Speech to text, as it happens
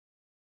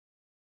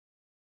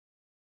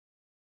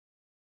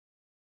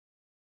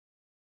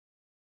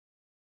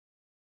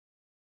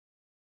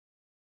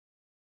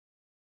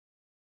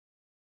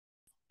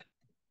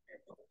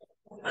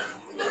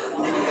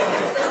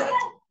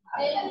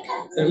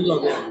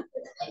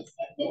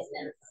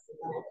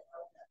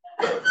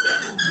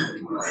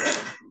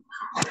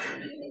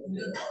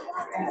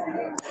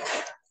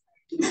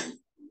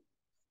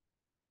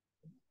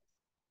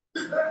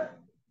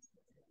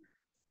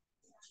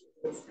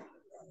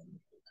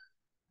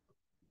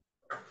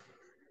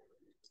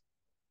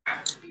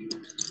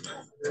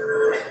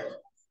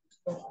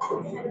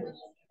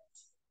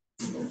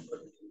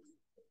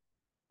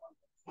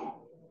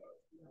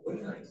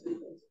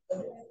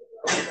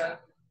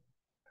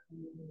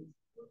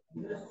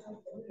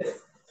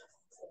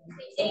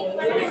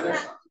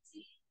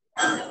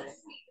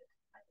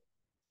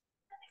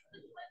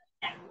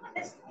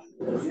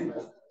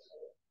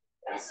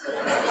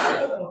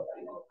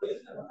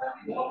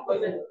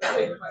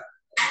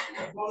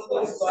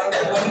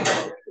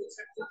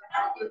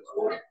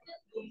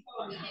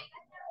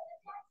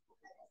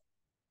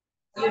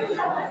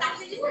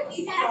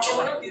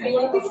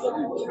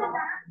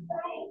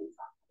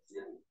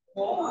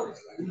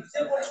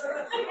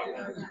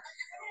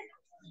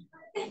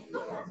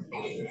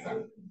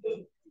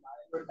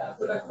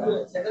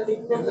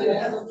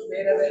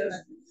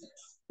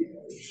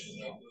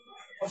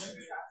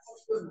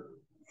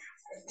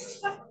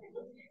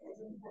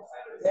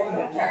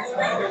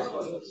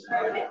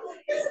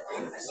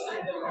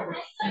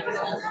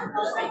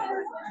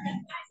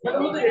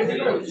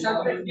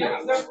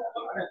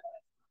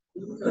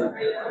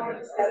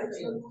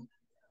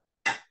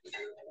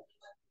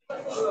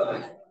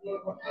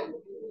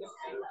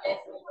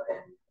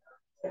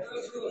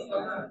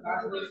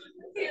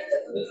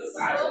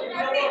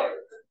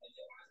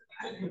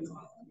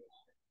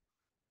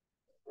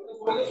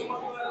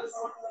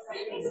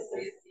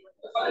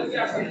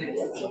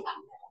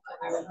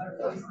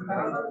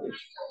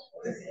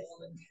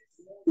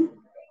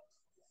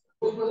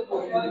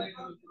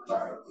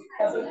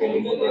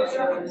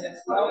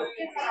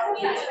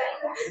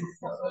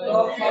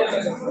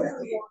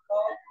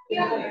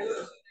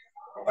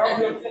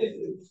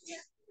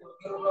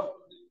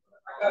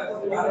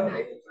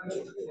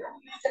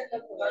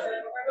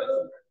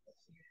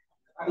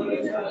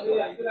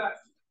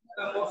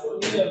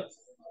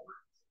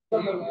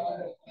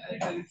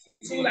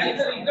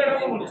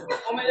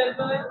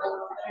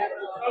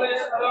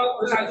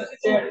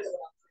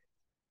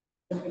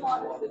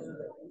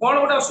कौन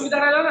गोटे असुविधा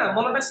रहा ना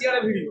मनटा सियाड़े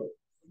भिड़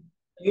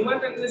ह्यूमन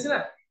टेंडेंसी ना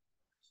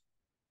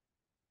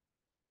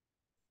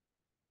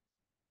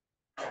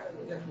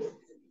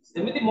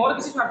सेमिति मोर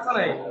किसी स्वार्थ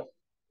नहीं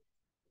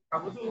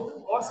भाबुछु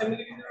मोर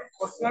सेमिति किसी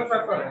पर्सनल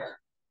स्वार्थ नहीं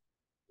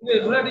कि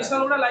एभुला डिसीजन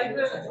गुडा लाइफ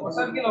रे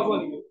असार की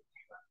नबनी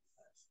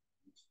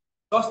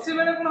प्लस 3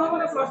 बेले कोन हो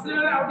प्लस 3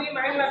 बेले आउट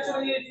माइंड मैच्योर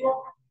हो जाइबो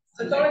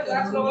सेतबे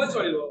क्लास न गले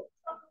चलिबो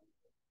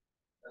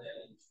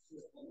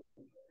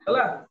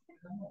हला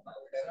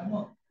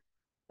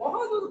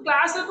बहुत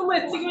क्लास रे तुम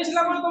एतिक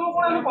मिसला पर तुम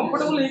कोन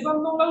कंफर्टेबल हे कोन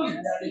तुम लागु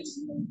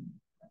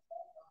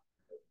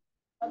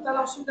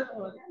ताला असुविधा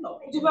न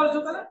बुझी पारछो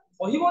ताला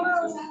कहिबो ना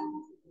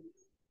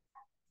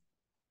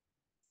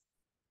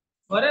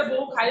घरे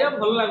बहु खाइबा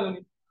भल लागुनी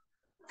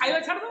खाइबा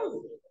छाड़ दो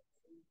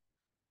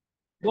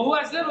बहु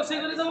आसले रोसई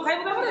करी सब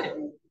खाइबो तापरे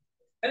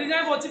खाली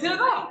जाय बचि थिले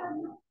तो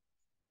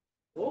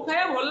बहु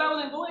खाइबा भल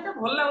लागुनी बहु एटा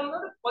भल लागुनी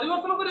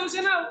परिवर्तन करियो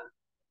से ना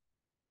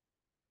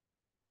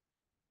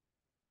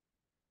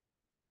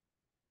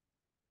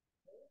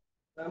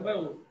राम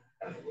बाबू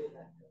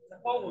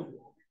कौन बोल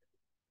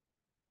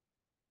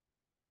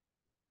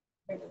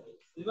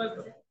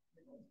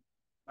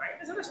माइंड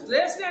से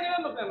स्ट्रेस भी आने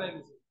दरकार नहीं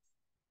किसी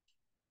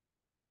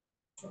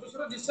छोट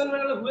छोट डिसीजन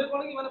बेले हुए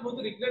कोन कि माने बहुत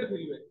रिग्रेट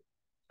फील हुए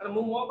कारण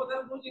मु मो कथा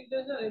को चिंता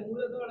है मु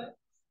जेतबेले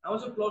हम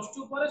सब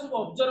 +2 पर सब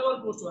ऑब्जर्वर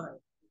पोस्ट है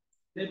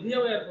नेवी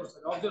और air force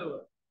observer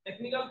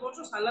technical post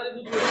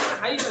salary बहुत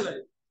हाई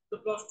सैलरी तो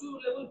 +2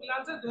 लेवल प्लान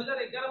से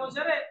 2011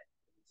 मसिया रे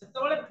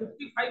सेतबेले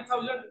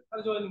 55000 पर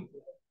जॉइनिंग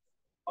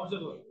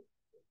ऑब्जर्वर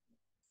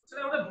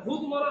सेटा गोटे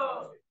बहुत मोर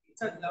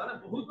इच्छा था माने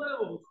बहुत माने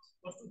बहुत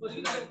 +2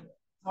 करी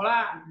थोड़ा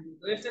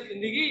ड्रेस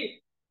पिंधिकी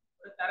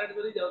टारगेट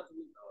करी जाऊ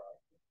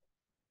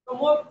तो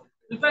मो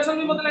प्रिपरेशन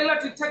भी मत लागला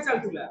ठीक ठाक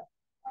चलतुला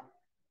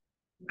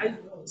आई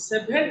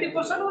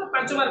 70% और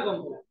 5 मार्क कम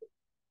था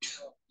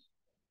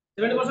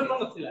 70% कम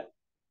नथिला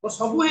और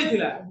सब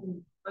हेतिला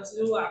बस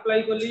जो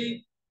अप्लाई कली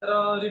तर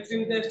रिटन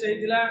टेस्ट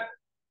हेतिला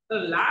तो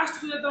लास्ट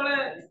को जेतले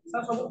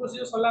सब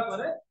प्रोसीजर सला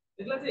करे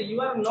देखला जे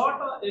you are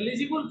not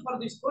eligible for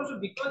this course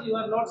because you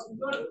are not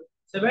scored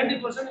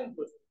 70% in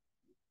course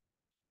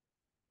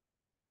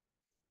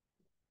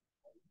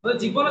तो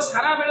जीवन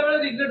सारा बेले बेले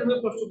रिग्रेट हुए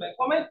प्लस 2 पे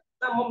कमे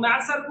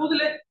मैथ सर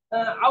कहले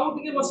आउ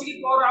टिके बसिकी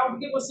कर आउ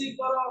टिके बसिकी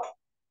कर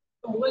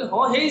तो मोबाइल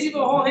हां हेई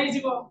जीवो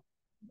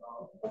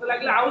मते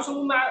लागले आउ सब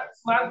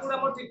मार्क गुडा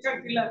मोर ठीक ठाक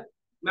थिला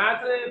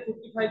मैथ रे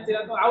 55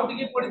 थिला तो आउ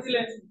टिके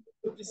पढिथिले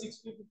 56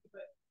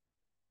 55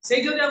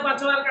 सेई जदि आ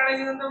 5 मार्क आणे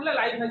जिन बोले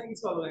लाइफ आज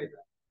किछ अलग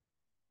हेता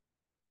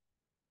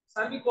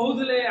सर भी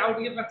कहउथिले आउ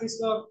टिके प्रैक्टिस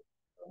कर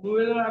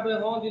मोबाइल भाबे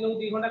हां दिन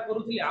 2 घंटा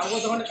करूथिली आउ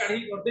 2 घंटा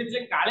काढी कर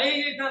देथिले काळे हे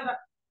जाइतांता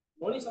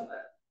मोनी सता।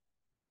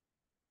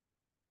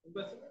 不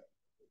是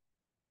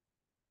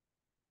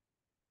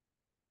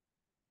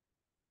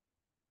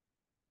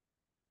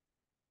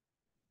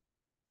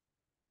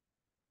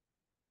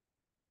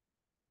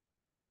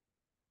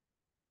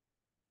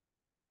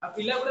आ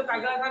पिला गुटे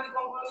पागला थानी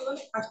कोन कोन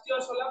फर्स्ट इयर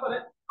सरला परे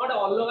गोटे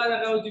अलग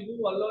जगह जिबु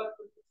अलग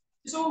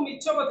सब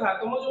मिछ कथा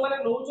तुम जो माने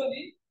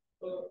नउचंदी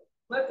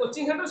माने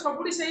कोचिंग सेंटर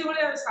सबुडी सही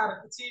भलिया सार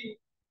किछि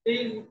एई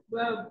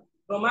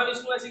ब्रह्मा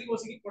विष्णु आसी की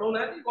बसी की पढौ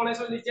ना गणेश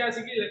निचे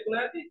आसी की लेखु ना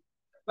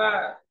बा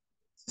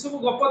सब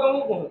गप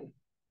तुमको कहूँ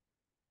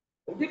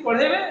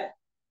पढ़ेबे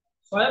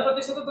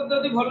 100% तो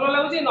जदि भल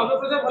लाଗୁଛି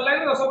 90% ଭଲ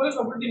ଲାଗେ 10%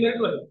 ସବୁ डिमेरिट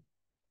ରହିବ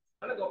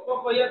ମାନେ ଗପ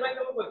କହିବା ପାଇଁ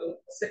ତମେ କହିଦो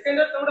ସେକେଣ୍ଡ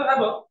ଇୟର ତମେ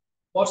ଭାବ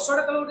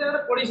ବର୍ଷଟେ ତମେ ଗୋଟେ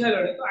ଜାଗାରେ ପଢି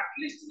ସାରିଲଣି ତ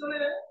ଆଟଲିଷ୍ଟ ଜଣେ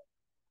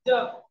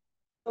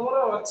ତମର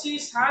ଅଛି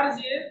ସାର୍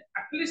ଯିଏ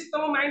ଆଟଲିଷ୍ଟ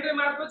ତମ ମାଇଣ୍ଡ ରେ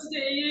ମାର୍କ ଅଛି ଯେ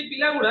ଏଇ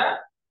ପିଲା ଗୁଡା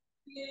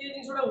ଏଇ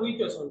ଜିନିଷଟା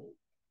ୱିକ୍ ଅଛନ୍ତି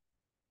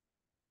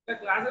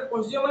କ୍ଲାସ ରେ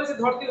ପଶିଯିବ ମାନେ ସେ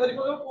ଧରତି ଧରି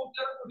ପଡିବ କୋଉ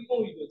ପିଲାର କୋଉଠି କଣ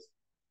ୱିକ୍ ଅଛି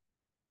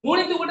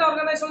ପୁଣି ତୁ ଗୋଟେ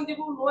ଅର୍ଗାନାଇଜେସନ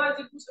ଯିବୁ ନୂଆ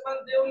ଯିବୁ ସେମାନେ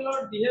ଦେ will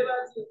not behave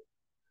as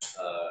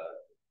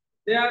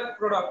their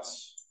products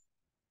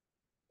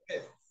okay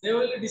they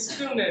will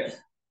discriminate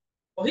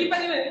कहि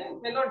पारिबे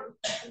may not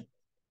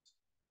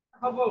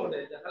हबो गोटे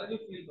जहां भी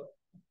फील कर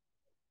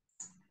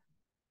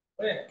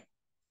ओए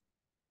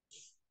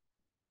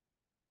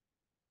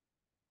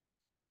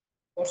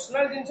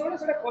पर्सनल जिंस गोटे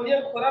सेटा कहिया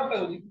खराब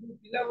लागुची কিন্তু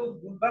पिला बहुत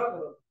भूलभाल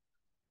करो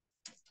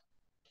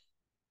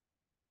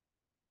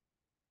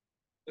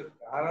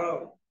कार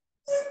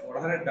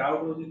पढ़ारे डाउट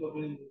होजी तो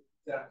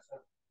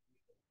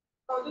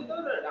ଯଦି ତ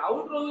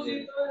ଡାଉଟ ରହୁଛି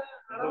ତ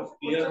ଆରାମ ସେ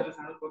କ୍ଲିୟର କରି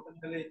ସାଙ୍ଗ କଥା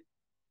ଖାଲି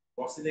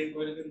ବସି ଦେଇକି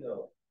କହିଲେ କେମିତି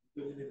ହବ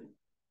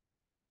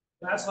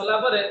କ୍ଲାସ ହେଲା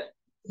ପରେ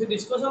କିଛି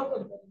ଡିସ୍କସନ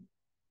କରିପାରିବେ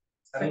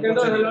ସେକେଣ୍ଡ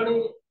ହେଲାଣି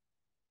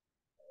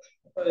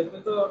ଏବେ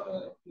ତ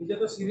ନିଜେ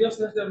ତ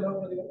ସିରିୟସନେସ ଡେଭଲପ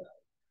କରିବା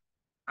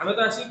ଆମେ ତ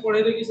ଆସିକି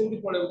ପଢେଇ ଦେଇକି ସେମିତି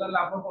ପଢେଇବୁ ତାର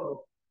ଲାଭ କଣ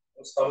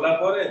ସରିଲା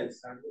ପରେ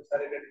ସାଙ୍ଗ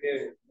ସାରେ ଟିକେ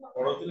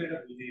ପଢଉଥିଲେ ଏଟା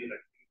ବୁଝିଗଲା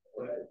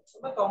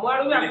ତମ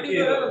ଆଡୁ ବି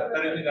ଆକ୍ଟିଭ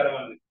ତାରେ ବି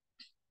କାରମାନ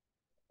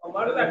ତମ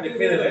ଆଡୁ ବି ଆକ୍ଟିଭ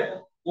ଦେଲେ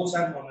କୋ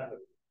ସାର୍ ମନା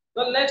କରିବେ ତ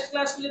ନେକ୍ସଟ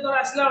କ୍ଲାସ କୁ ଯେତେବେଳେ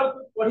ଆସିଲା ବେଳକୁ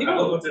ପଢିବୁ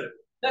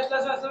ନେକ୍ସଟ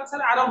କ୍ଲାସ ଆସିଲା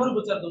ସାର୍ ଆରମ୍ଭରୁ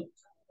ପଚାରି ଦઉં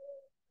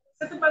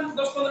ସେତେ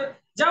 5-10-15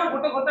 ଯାও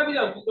ଗୋଟେ ଘଣ୍ଟା ବି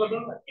ଯାଉ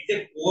ଟିକେ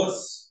କୋର୍ସ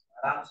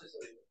ଆରାମ ସେ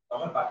ସରିବ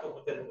ତମେ ପାଠ ପଢ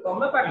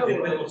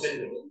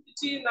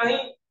କିଛି ନାହିଁ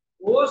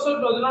କୋର୍ସ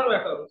ଡଜ ନଟ୍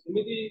ମ୍ୟାଟର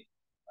ସେମିତି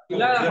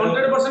ପିଲା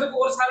 100%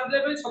 କୋର୍ସ ସାରିଲେ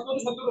ବି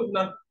 70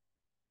 ରଖୁନା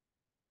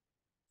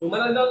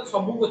ତୁମାନେ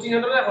ସବୁ କୋଚିଂ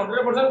ସେଣ୍ଟରରେ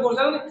 100% କୋର୍ସ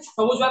ସାରନ୍ତି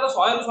ସବୁ ଛୁଆ ତ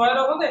 100 ରୁ 100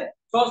 ରଖନ୍ତେ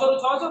 600 ରୁ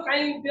 600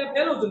 କାଇଁ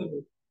ଫେଲ ହଉଛନ୍ତି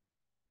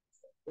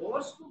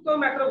कोर्स तो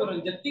मैटर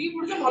करनी जति की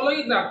पढुछ भलो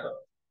ही ग्राफ कर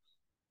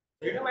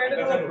एटा माइंड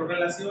का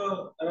टोटल आसीओ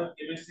तार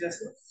केमिस्ट्री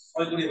आसीओ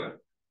 120 मार्क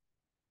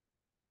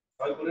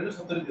 120 ରୁ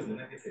 70 देबो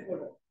ना केते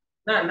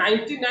ना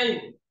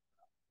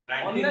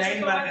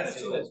 99 मार्क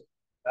आसीओ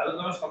तार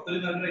तम 70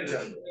 मार्क रे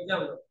एग्जाम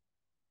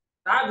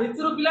ता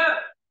भितरु पिला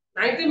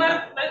 90 मार्क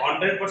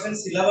 100%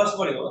 सिलेबस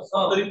पडिबो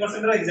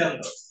 70% रे एग्जाम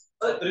दो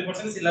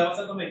 70% सिलेबस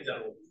तम एग्जाम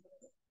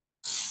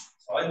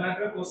 100 मार्क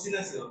रे क्वेश्चन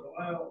आसीओ तम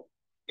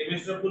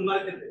केमिस्ट्री फुल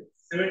मार्क केते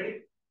 70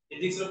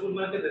 फिजिक्स रो फुल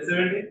मार्क केते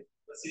 70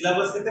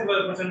 सिलेबस केते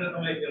 5% रे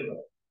तम एग्जाम दो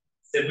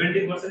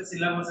 70%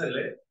 सिलेबस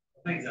हेले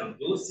तम एग्जाम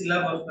जो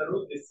सिलेबस तारु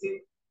बेसी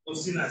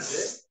क्वेश्चन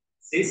आसे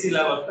से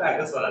सिलेबस ता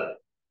आगे सरा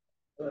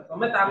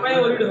तमे ता पय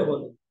ओरिड होबो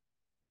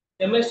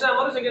केमिस्ट्री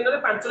हमर सेकेंड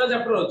रे 5टा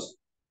चैप्टर अछि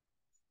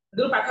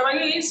दु पाखा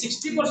बाकी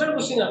 60%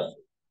 क्वेश्चन आछ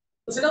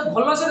तो सेटा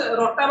भलो से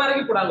रट्टा मार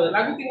के पढ़ा हुए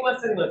लागु 3 मास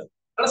 4 मास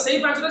कारण सेही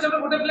 5टा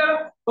चैप्टर गोटे पिला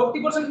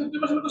 40%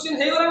 50% क्वेश्चन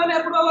हे गला माने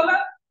हेपडा गला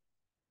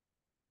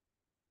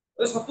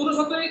 70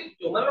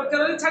 जो मान रखिया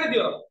रही छाड़ी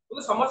दियो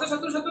तो समस्त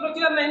 70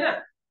 रखिया नहीं ना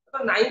तो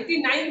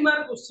 99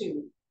 मार्क क्वेश्चन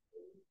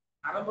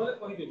आरंभ में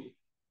कहि देबी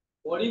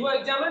पढिबो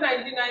एग्जाम में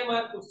 99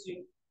 मार्क क्वेश्चन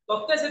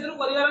तत्ते सेतरु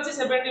परिवार अछि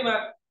 70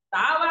 मार्क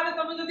ता बारे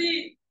तमे जदी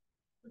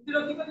छुट्टी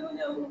रखि परिबो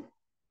जाऊ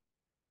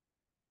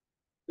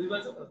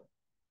बुझबाछ तो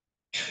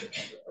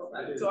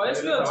चॉइस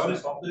के अछि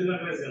 70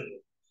 मार्क रे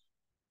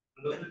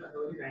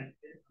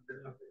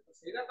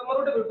सेटा तमर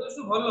गोटे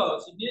बिल्कुल भलो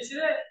सीबीएसई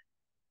रे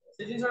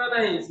से जिनसडा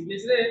नाही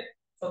सीबीएसई रे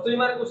 70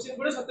 मार्क क्वेश्चन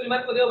पड़े 70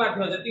 मार्क करियो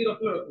बाध्य जति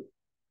रखलो रखो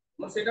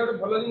मोर सेटा गोटे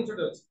भलो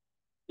जिनसडा अछि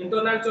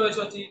इंटरनल चॉइस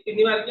अछि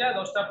 3 मार्किया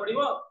 10टा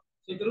पड़िबो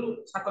सेतरु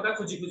 7टा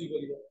खोजी खोजी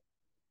करिवो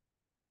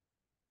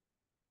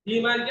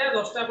 3 मार्किया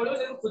 10टा पड़िबो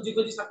सेतरु खोजी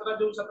खोजी 7टा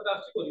जो 7टा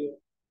आछि करिवो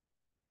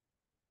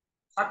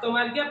 7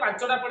 मार्किया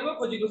 5टा पड़िबो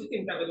खोजी खोजी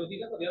 3टा करिवो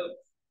 2टा करियो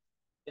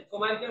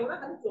 1 मार्किया गुडा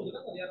खाली 14टा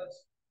करिया अछि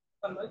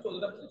तमे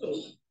 14टा पड़े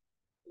 14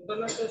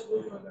 इंटरनल चॉइस को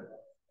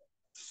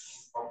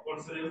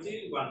कंपल्सरी होची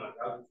 1 मार्क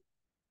आ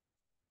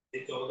ये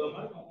 14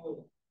 मार्क हमको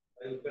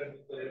ऊपर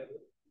करे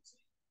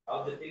आ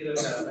जति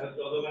रहला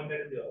 14 मार्क दे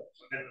दियो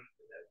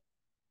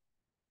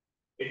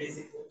 86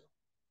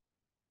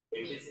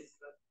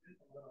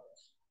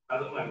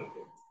 आदो मार्क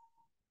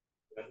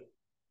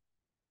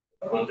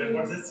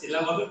 100%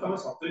 सिलेबस तम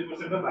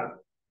 70% मार्क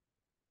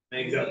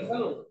एग्जाम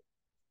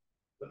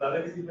तो ताले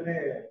किसी माने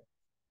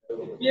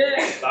ये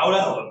बावला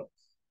हो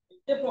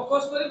ये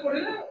फोकस करी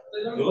पढिले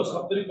जो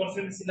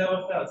 70%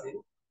 सिलेबस ता अछि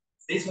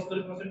सेही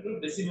 70% रो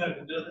बेसी मार्क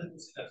जो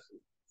क्वेश्चन आछि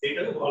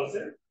सेटा को भल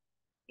से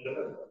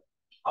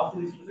आप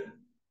 30%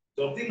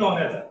 जति न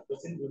होला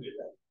क्वेश्चन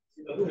भूलिला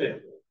सीधा भूले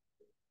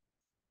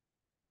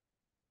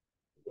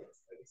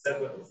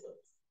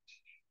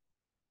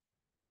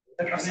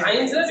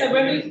साइंस रे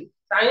 70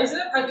 साइंस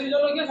रे 5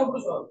 जन के सब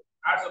सॉल्व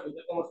आर्ट्स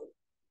सब्जेक्ट कॉमर्स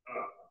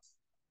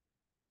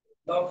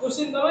तो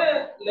क्वेश्चन तमे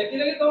लेखि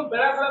लेखि तुम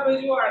बेड़ा खराब हो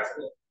जिवो आर्ट्स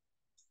रे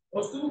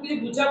वस्तु की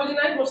बुझा बुझी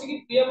नाही बसी की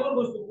पीएम और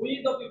वस्तु we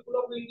the people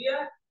of India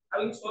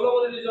having swallow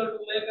the result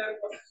to make an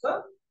constitution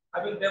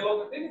having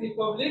democratic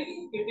republic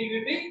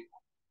integrity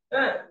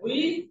we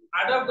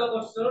adopt the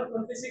constitution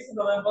 26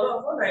 November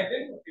of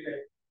 1949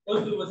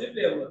 वस्तु बसी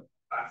पीएम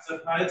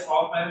आंसर फाइल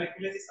 6 फाइल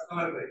लिखले 7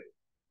 मार्क रहे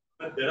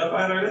मैं 1.5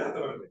 फाइल रहले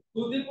 7 मार्क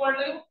दू दिन पॉइंट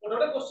ले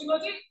गोटे क्वेश्चन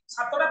अछि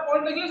 7टा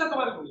पॉइंट लिखले 7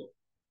 मार्क मिले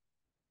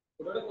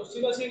गोटे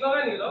क्वेश्चन अछि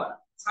लगानी रो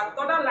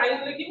 7टा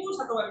लाइन लिखिबू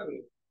 7 मार्क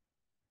मिले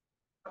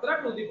 7टा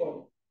टू दी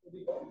पॉइंट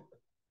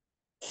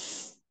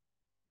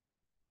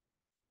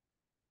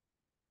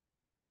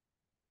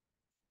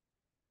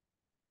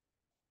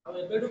अब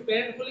एबेटू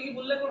पेन खोली की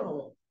बुलले कोन हो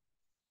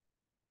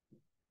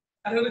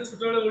अरे छोट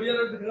बड़े ओडिया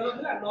रो ढेर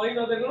नथिला नई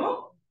न देखनो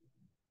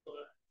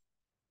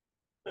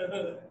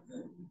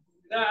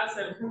ना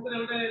सेवेंथ रे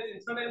ओटे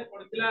जिंसटा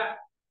पड़ितला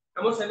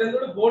हमर सेवेंथ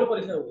ओटे बोर्ड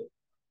परीक्षा होय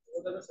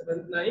ओटे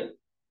सेवेंथ नाही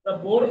तो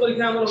बोर्ड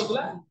परीक्षा हमर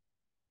होतला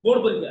बोर्ड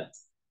परीक्षा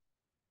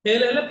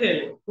फेल हेले फेल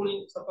पुनी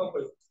सतम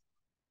पड़ी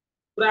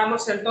पूरा हमर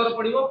सेंटर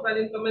पड़िबो पूरा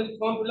दिन तमे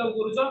फॉर्म फिलअप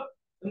करूछो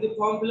एमती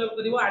फॉर्म फिलअप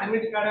करिवो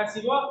एडमिट कार्ड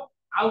आसीबो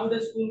आउ गुटे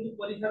स्कूल की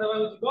परीक्षा देबा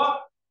जिवो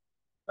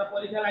ता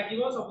परीक्षा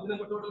लागिवो सब दिन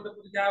गोटे गोटे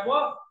परीक्षा हबो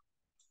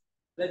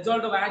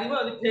रिजल्ट बाहरिबो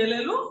यदि फेल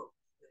हेलु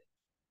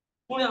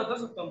पुणी आउत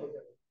सप्तम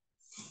परीक्षा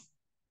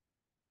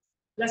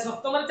ला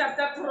सप्तम रे चार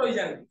चार थर रहि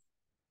जान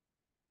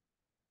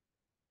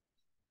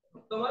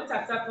सप्तम रे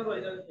चार चार थर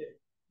रहि जान के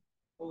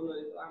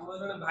हमर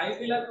जने भाई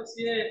पिला तो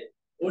सिए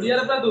ओडिया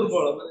रे पूरा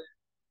दुर्बल माने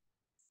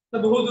तो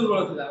बहुत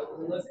दुर्बल थिला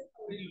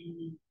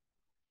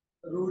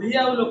रूढ़ी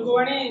आ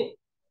लोकवाणी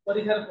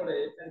परीक्षा पड़े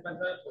 4-5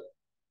 बार पड़े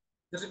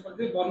जैसे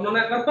पढ़ते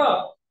वर्णना कर तो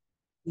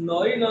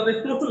नई न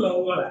देखनु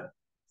लंगड़ा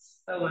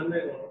ता माने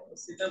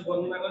सीता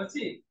वर्णना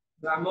करछि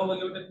राम बोली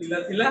गोटे पिला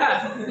थिला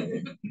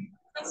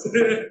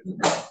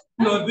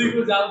नदी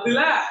को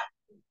जाउतिला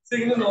से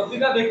कि नदी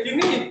का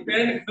देखिनी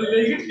पेन खोले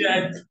की ठिया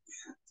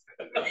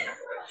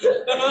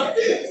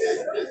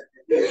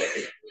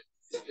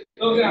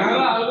तो गाँव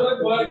आउ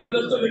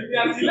बयस्क व्यक्ति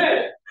आसिले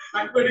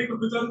आकड़ी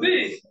कुटुचंती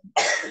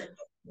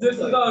जे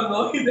तो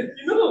नई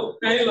देखिनु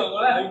काई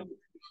लंगड़ा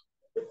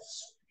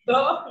तो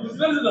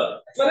बुझल तो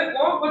माने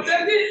कोन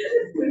पचारती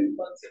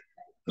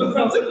तो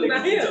कॉन्सेप्ट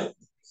नहीं है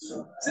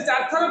से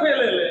चार थर फेल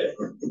हेले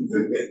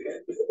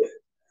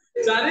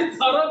चारि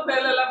थर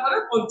फेल होला पर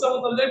पंचम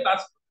थर जाय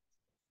पास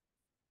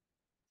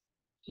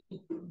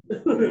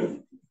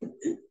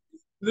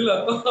बुझल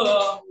तो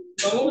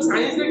तुमको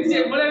साइंस में किसी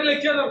एबळे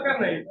लेक्चर दरकार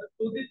नहीं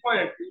टू दी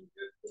पॉइंट ये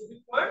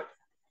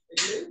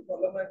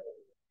भलो मार्क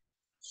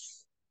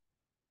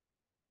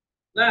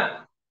ना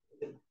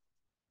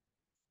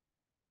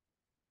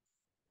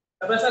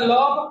अब ऐसा लॉ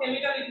ऑफ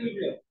केमिकल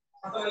इक्विलिब्रियम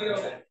पता लग गया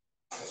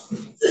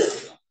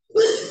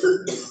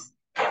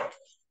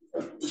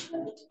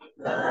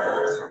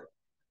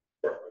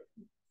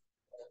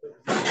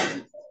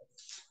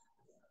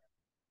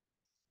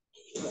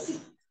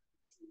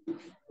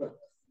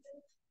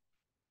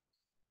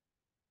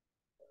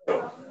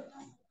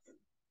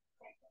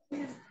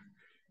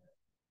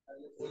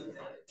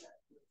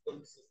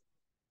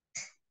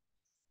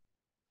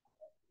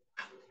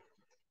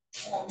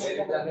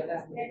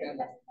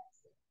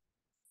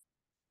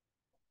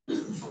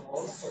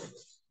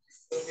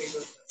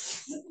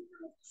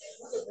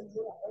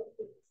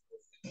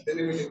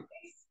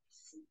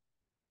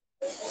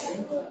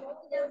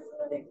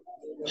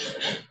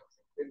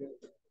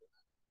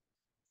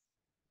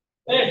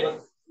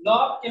लॉ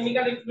ऑफ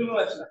केमिकल इक्विलिब्रियम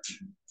अच्छा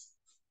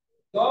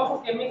लॉ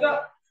ऑफ केमिकल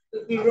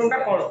इक्विलिब्रियम का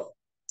कोन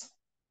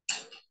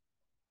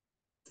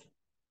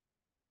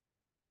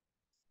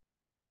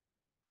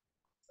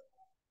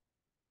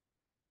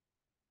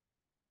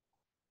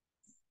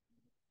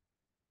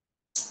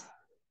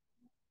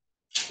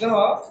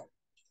देखो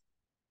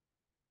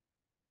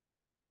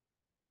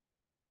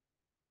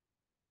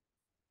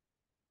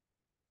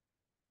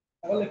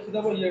अब लिखि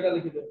दबो येटा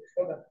लिखि दो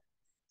कोटा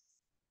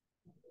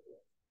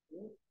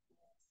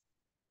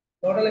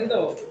कोटा लिखि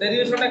दबो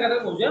डेरिवेशन टा करा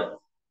कहू जे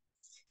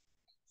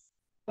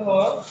तो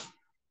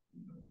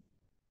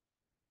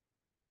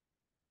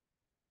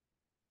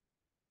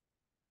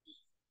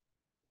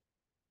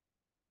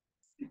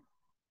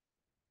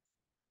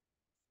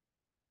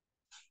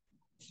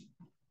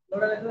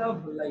कोटा लिखि दबो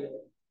भल लागे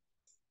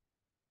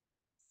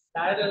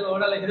डायरेक्ट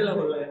कोटा लिखि देला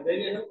भल लागे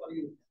डेरिवेशन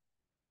करी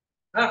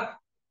हां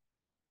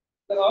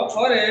देखो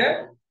फॉर ए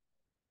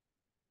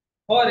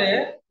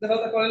देखो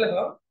तो कोन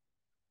लिखो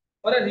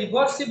for a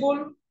reversible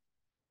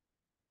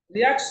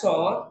reaction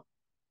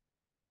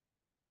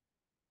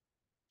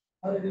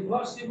or a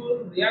reversible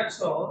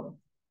reaction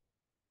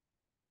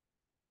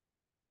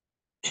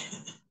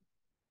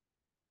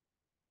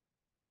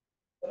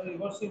or a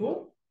reversible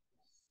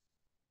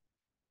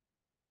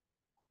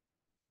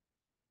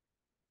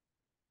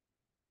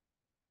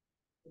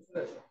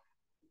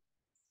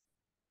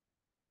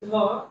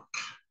no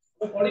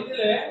तो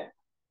पढ़िथिले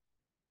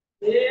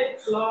a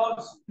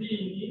plus b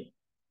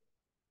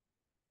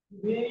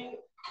being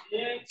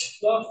x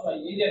plus y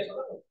ये जाय छ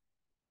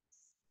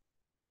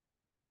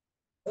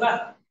ହେଲା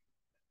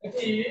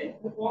ଏଠି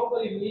ମୁଁ କଣ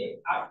କରିବି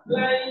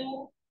applying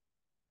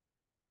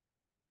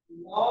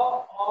law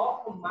of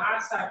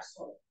mass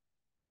action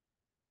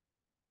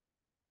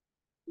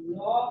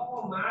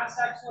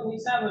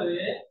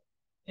ହିସାବରେ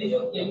এই যে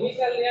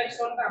কেমিক্যাল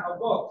রিঅ্যাকশনটা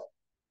হবো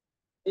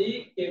এই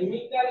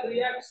কেমিক্যাল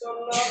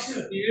রিঅ্যাকশনର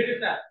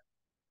স্পিডটা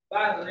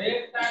বা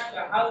রেটটা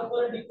কাହା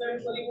ଉପରେ ডিপেন্ড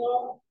କରିବ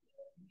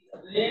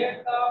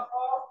rate of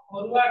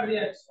forward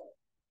reaction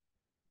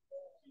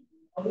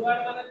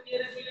forward মানে কি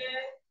রে ଥିଲେ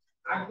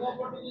আগ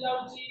পটକୁ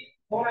যাଉଛି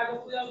কোন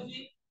আগକୁ ଯାଉଛି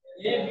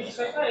a b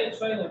ସହିତ x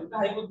y ହଉଛି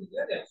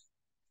ହାଇପୋଥେଟିକାଲ ରିঅ୍যাকশন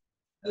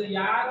ତାହେଲେ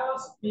यार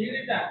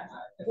ସ୍ପିଡଟା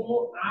ଦେଖো ମୁଁ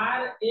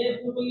r a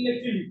କୁ ବୋଲି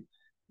ଲେଖିଲି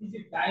ଇଜ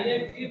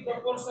ଡାଇରେକ୍ଟଲି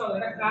ପ୍ରୋପୋର୍ସନାଲ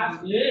ଏଟା କ୍ଲାସ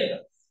a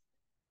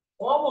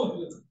କଣ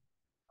କହୁଛୁ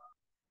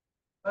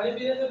ପାଣି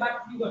ପିଇଲେ ତ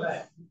ବାକି କଥା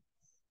है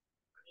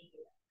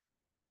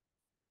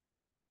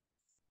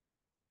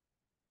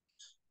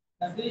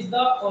that is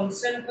the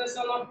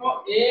concentration of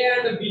a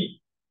and b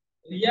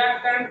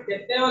reactant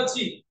କେତେ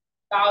ଅଛି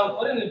ତା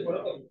ଉପରେ ନିର୍ଭର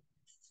କରିବ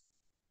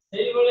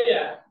ସେଇ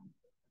ଭଳିଆ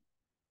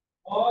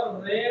or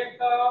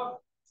rate of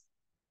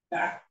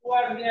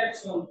backward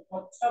reaction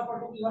ପଛ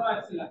ପଟକୁ ଧର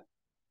ଆସିଲା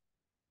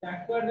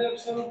backward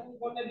reaction କୁ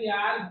କୋନେ ବି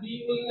r b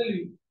ବୋଲି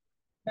ନେଲି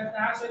ତା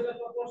ତା ସହିତ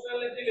proportional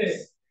ଲେଖିଲେ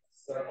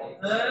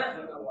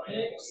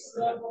x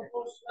ର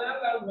proportional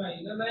ଆଉ y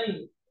ନା ନାହିଁ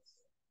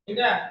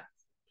ଏଟା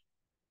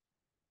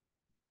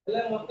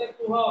ହେଲେ ମତେ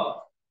କୁହ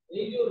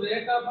এই যে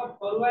রেট অফ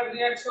ফরওয়ার্ড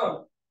রিঅ্যাকশন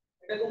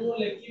এটাকে ମୁଁ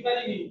লেখি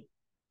পারিবি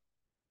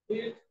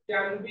it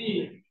can be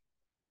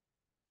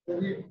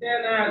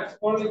written as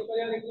কোন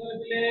লিখলে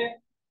লিখলে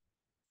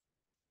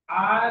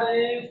r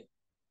a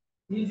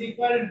is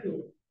equal to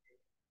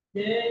k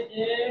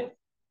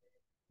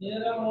a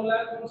ର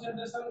ମୋଲାର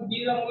concentration b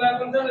ର ମୋଲାର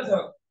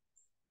concentration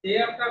a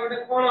ଟା ଗୋଟେ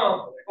କୋଣ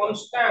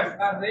constant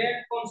বা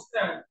rate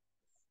constant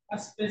a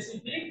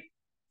specific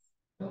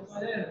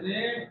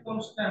rate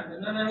constant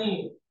ନା ନାହିଁ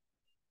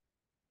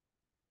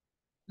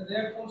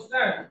rate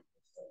constant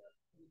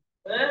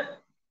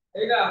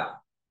এইটা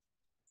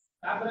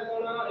তারপরে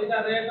কোন এটা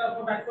রেট অফ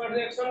ব্যাকওয়ার্ড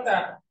রিঅ্যাকশনটা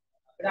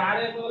এটা আর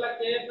এ বলা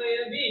কে তো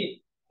এ বি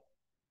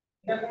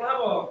এটা কোন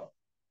হবে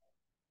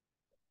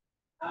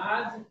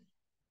আজ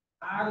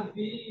আর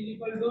B is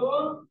equal to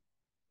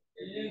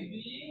A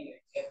B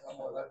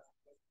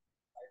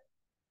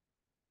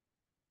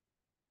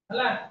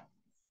ହେଲା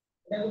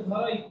এটাকে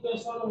ধর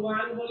ইকুয়েশন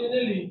 1 বলি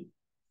নেলি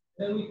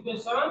এটা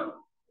ইকুয়েশন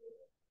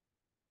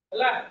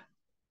ହେଲା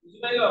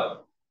বুঝিপাইলো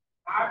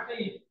আটটা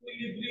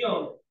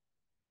ইকুইলিব্রিয়াম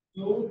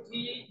ଯୋଉଠି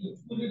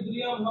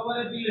ইকুইলিব্রিয়াম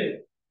ভাବରେ দিলে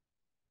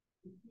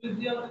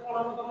ইকুইলিব্রিয়াম কোন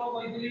হবে তম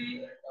কইଥିଲି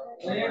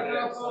rate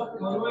of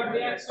forward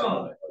reaction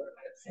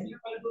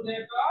equal to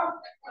rate of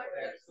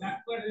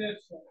backward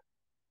reaction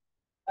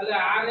তাহলে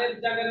আর এর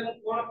জায়গায় আমি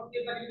কোন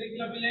পকেই পারি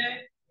দেখিলা পিলে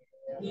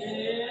এ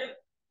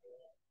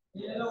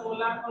এর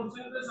মোলার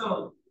কনসেন্ট্রেশন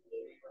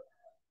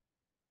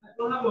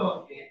কোন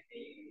হবে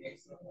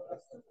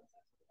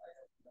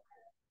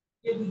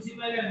কে বুঝি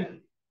পাইলানি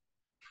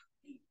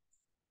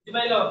বুঝি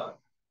পাইলো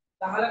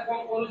তাহলে কোন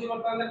করুছি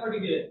বর্তমান দেখো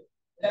টিকে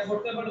এটা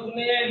গোটে পটକୁ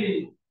নেই আইলি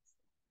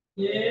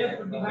a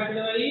divided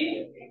by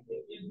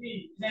b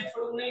next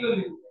পটକୁ নেই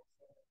গলি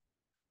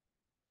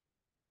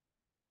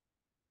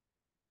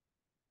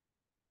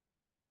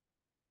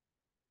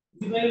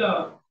বুঝিপাইলো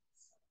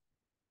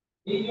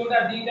এই যোটা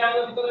দিটা আঙ্গ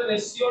ভিতরে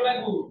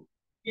রেশিওটাକୁ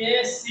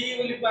kc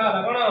ବୋଲି পাওয়া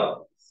কোন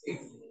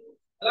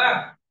ହେଲା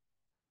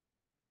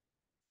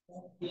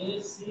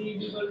kc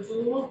equal to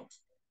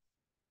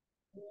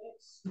x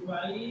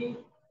y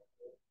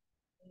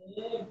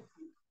a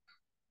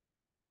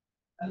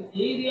and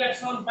এই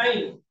রিঅ্যাকশন পাই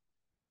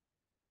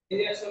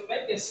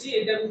kc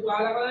এটাକୁ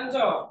পাওয়া জানছ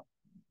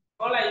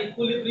কোনলা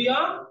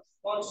equilibrium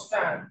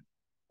constant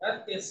that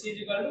kc is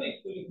equal to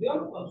equilibrium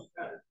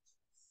constant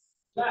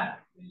la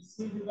kc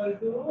is equal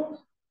to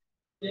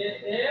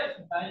kf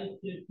by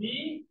kp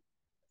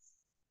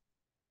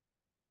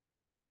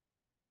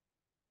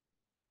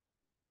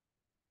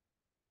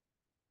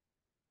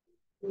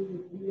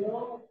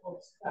equilibrium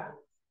constant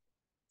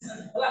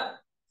ହେଲା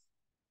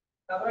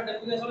তারপরে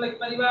ডেফিনেশন লিখ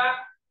পারিবা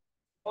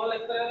কোন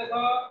লিখ পারিবা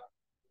দেখো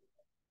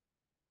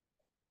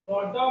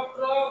প্রোডাক্ট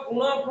র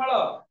গুণফল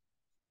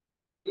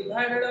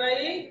ডিভাইডেড বাই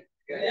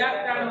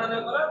রিঅ্যাক্ট্যান্ট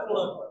মানকৰ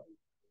গুণফল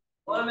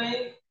কোন নাই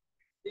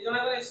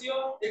দুজনৰ রেশিও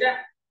এটা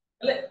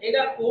তাহলে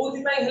এটা কোউথি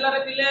পাই হেলা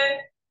রে পিলে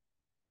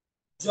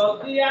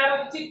যদি আর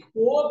হচ্ছে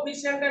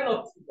কোএফিসিয়েন্ট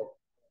নথিব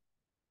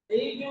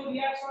এই যে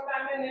রিঅ্যাকশনটা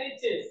আমি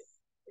নেইছে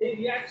এই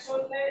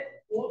রিঅ্যাকশনে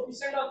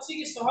কোএফিসিয়েন্ট আছে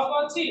কি সহগ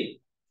আছে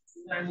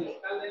নাহি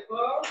তাহলে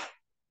দেখো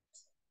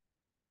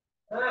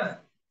হ্যাঁ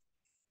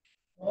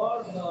for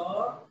the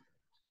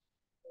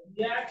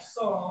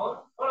reaction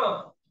কোন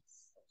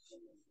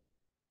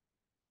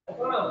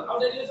কোন ଆଉ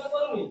ডেরিভেশন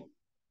କରୁନି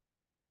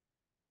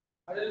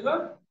ଆଉ ডেরিভেশন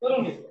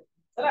କରୁନି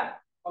ହେଲା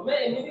ତମେ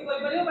ଏମିତି କରି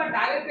ପାରିବ বা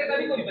ডাইরেক্ট এটা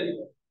ବି କରି ପାରିବ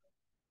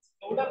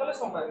কোনটা কলে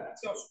সমান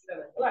আছে অসুবিধা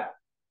নাই ହେଲା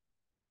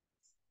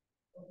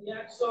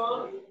reaction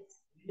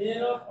a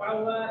ର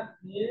পাওয়ার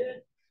a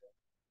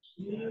b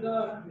ର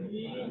b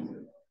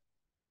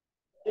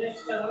x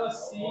ର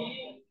c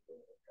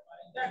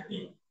এটা d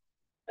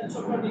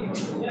छोटा डी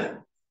होती है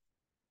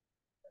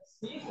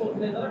सी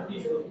कोटले द्वारा डी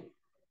होती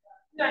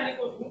जाने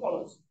को तुम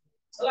कौन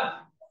चला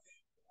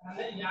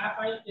তাহলে ইয়া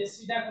পাই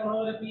এসি টা কোন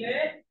হবে পিলে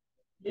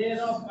a র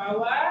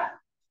পাওয়ার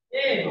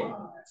a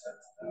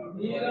b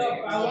র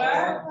পাওয়ার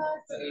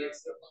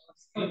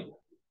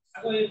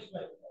আগো x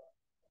pi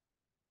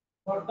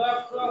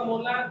product of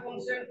molar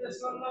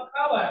concentration of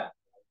power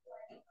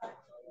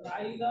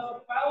y ର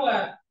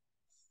power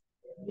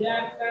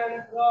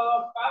reactant ର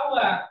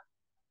power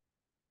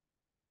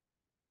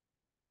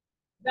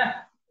দা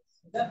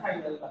দা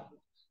ফাইনাল ବା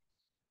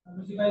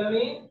বুঝি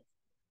পাইলনি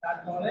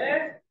তারপরে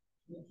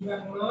লিখিবা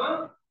কোন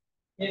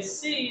AC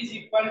is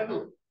equal to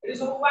এটি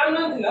সব ওয়ান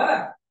না ଥିଲା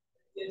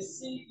AC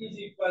is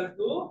equal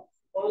to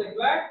কোন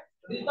লিখবা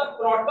this is the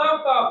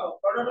product of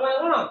product মানে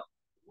কোন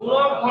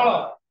গুণফল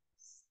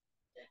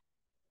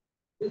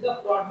is the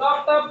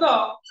product of the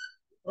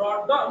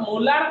product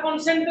molar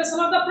concentration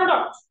of the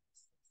product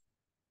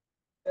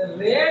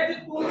raised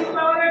to the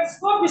power x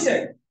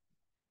coefficient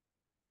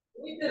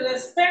with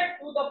respect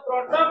to the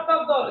product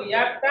of the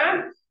reactant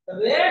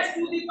raised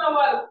to the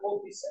power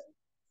coefficient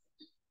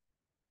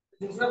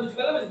दूसरा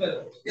बुझिपाला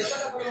कैसा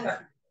करना ना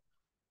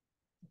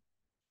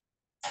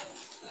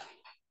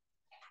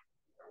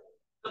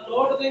तो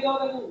note दे दो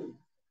ताकू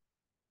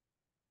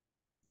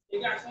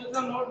एक action का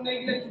note नहीं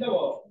के लिख दो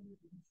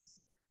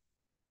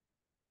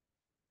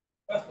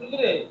बस तुझ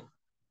रे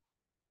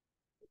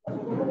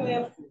को नहीं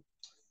आपको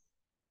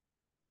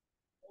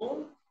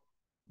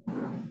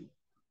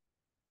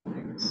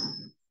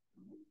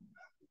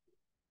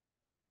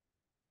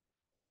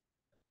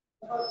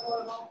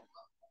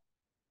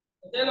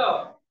चलो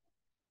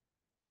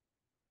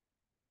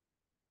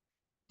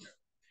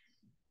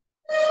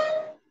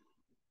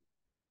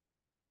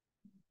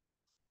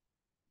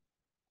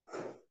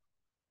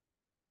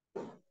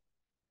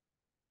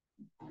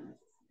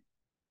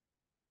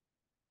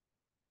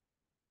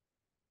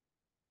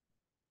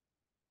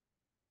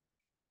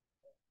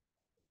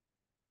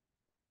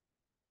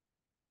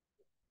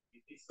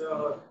This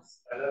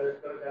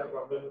elevator का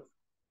problem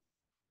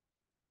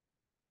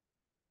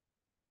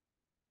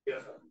क्या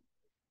sir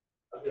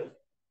okay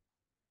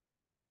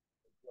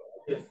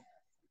okay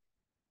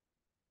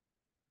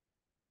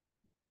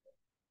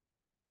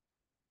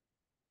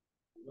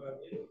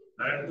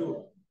and do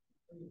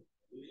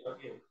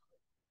okay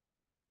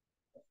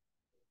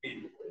okay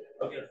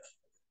okay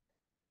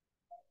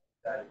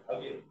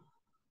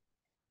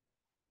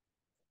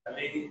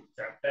खाली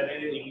चैप्टर रे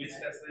इंग्लिश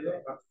क्लास रहइबो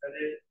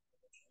पांचटारे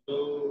तो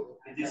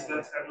फिजिक्स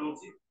क्लास करनो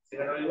अछि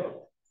सेटा रहइबो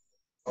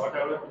 6टा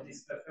बेले फिजिक्स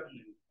क्लास करनो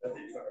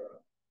जल्दी 6टा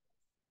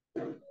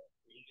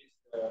इंग्लिश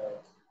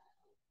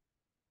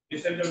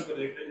डिस्टेंस जॉइन कर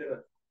लिटरेचर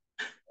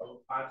और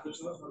 5 कुछ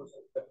ना सब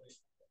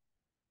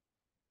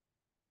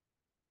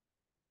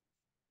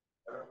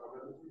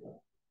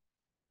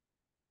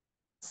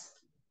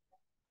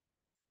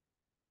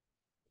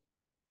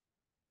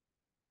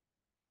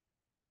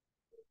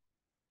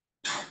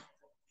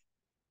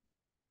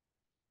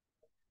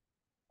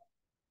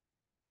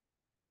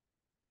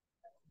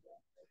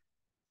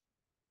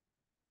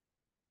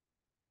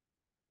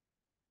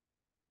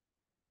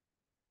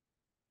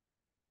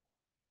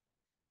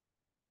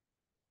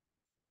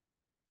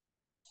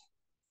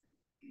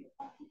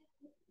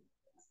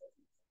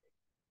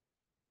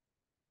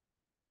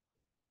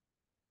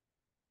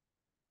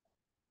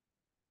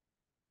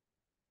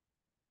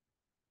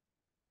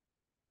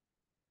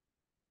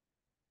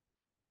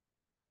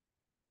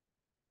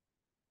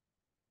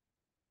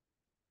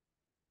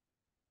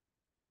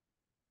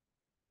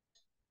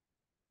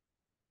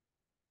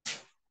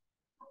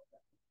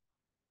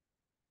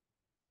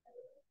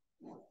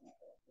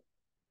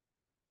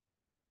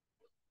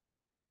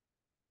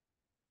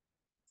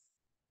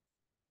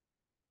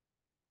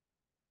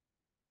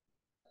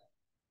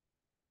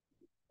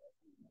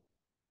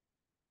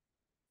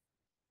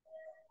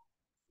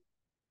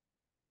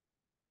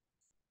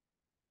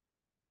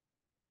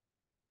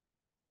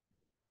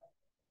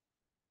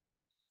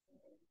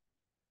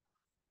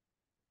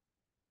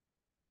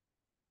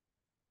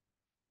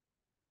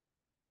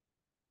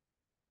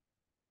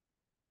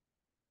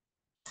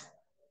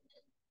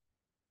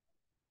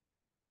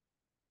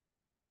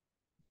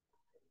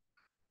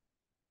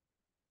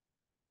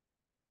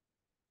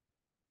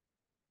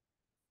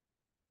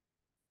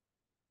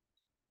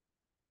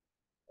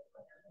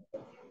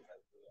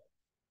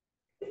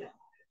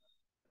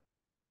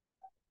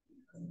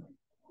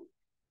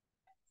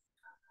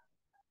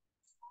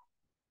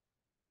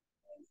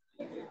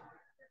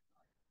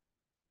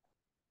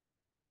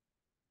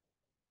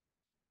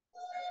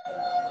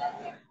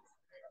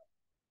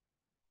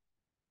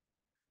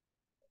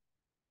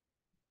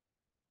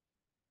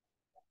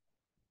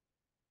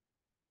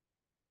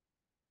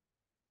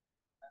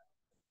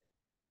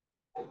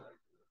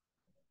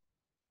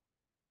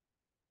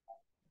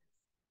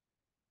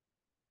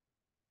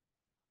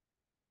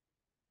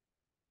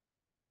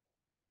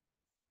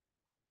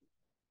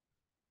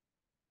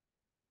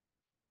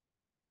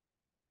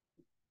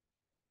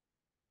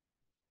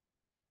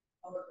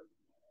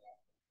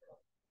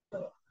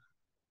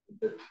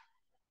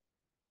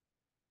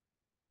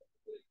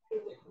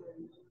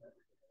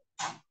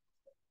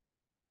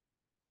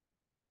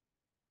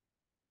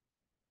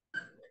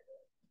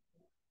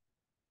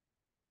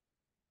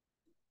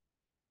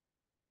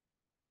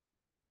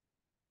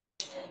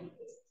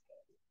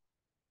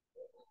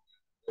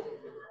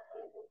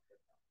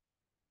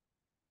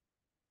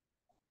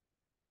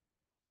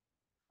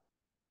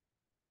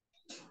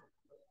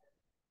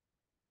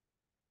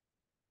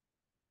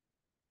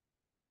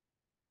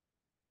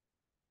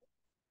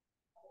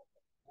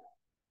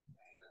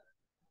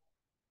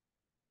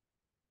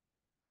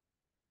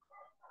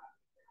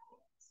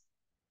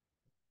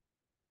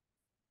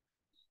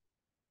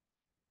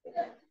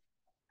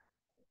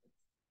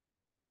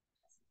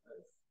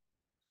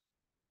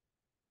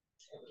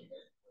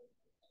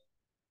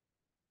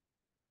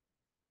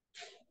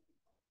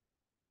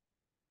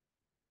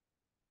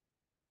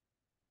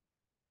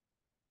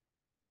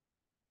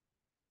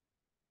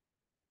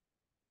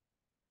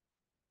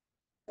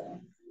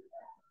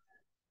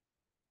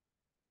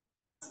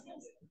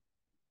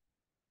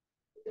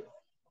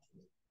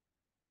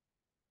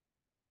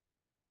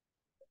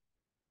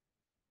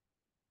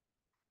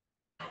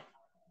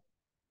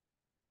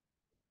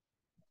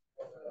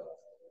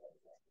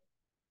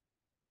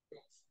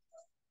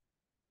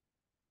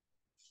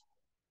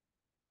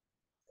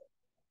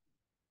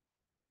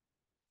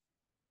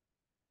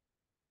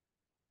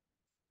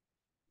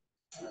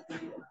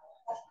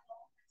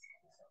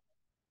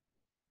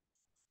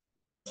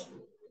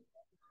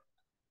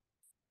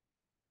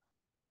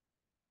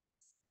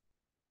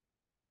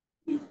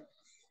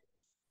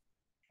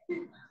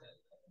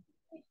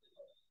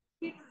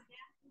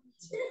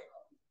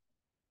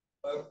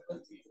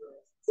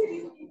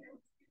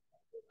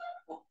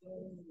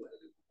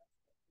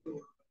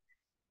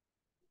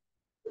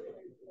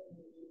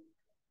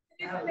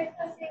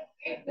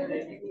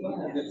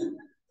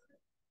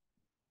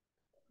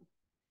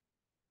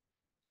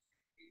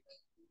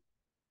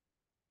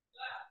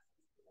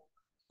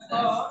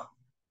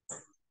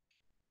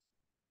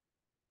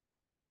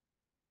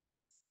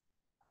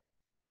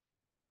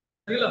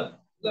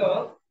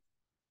So,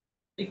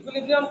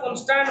 equilibrium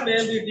constant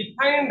may be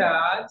defined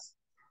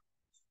as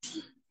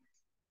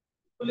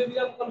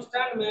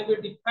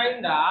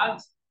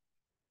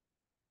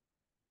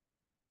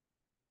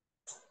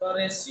the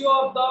ratio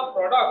of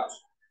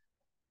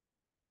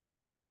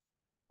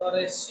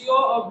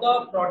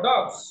the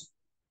products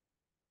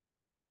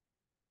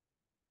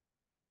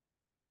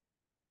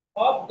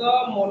of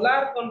the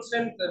molar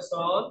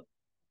concentration,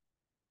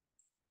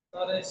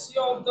 the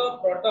ratio of the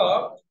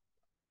product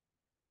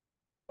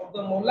of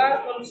the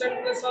molar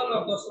concentration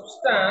of the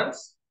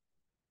substance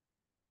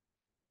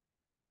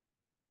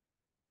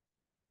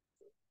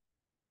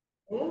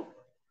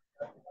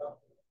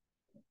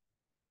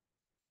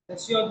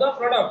ratio of the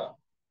product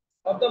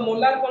of the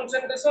molar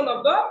concentration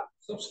of the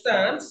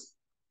substance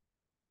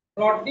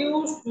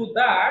produced to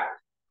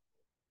that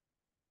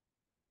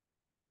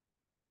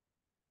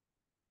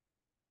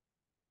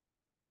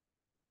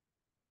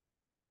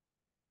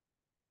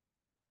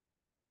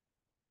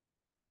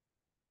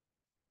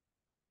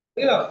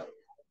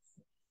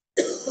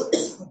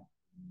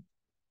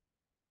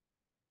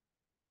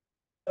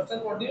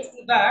produced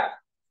to that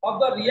of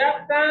the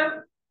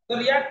reactant, the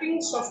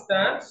reacting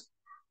substance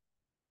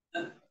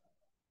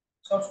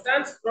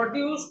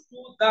produced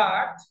to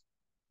that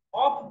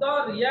of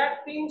the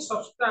reacting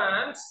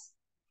substance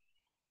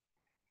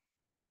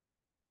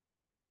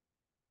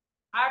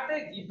at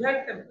a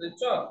given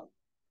temperature.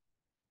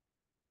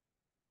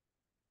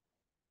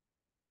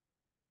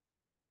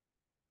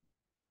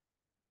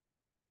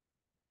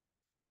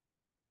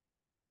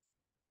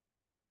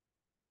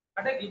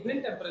 At a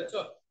given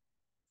temperature.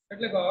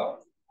 The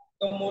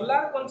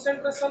molar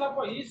concentration of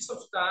each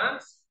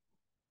substance,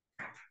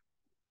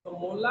 the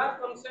molar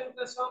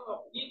concentration of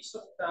each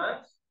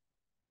substance,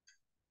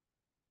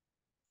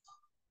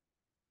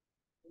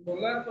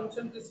 molar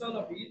concentration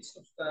of each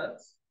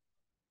substance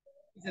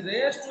is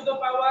raised to the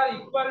power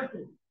equal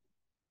to,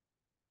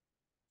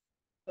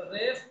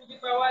 raised to the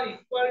power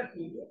equal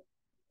to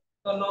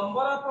the number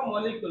of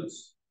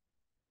molecules,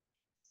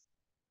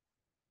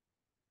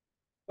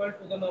 equal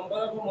to the number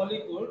of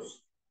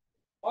molecules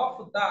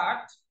of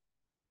that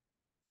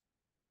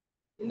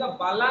in the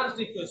balanced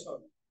equation,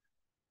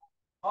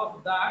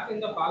 of that in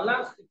the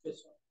balanced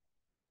equation.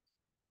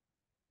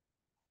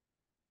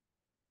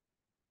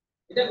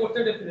 এটা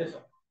গোটে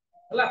definition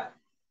হলা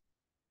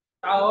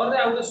tower রে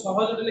আউটে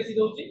সহজতে লিখি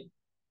দউচি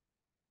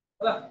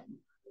হলা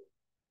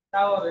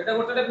tower এটা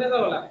গোটে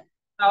ডেফিনেশন হলা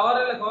টাওয়ার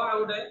রে লেখো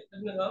আউটে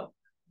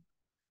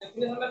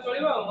ডেফিনেশনটা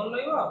চলিব মন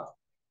রহিব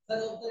স্যার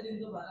ওটা দিন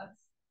তো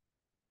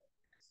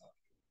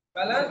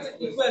balance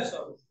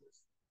equation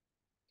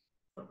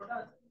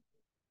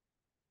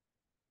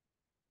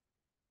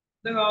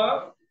देखो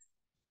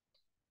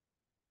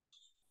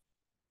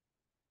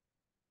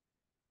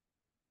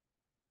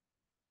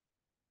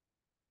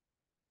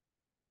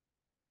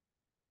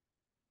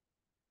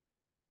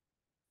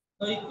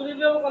the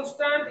equilibrium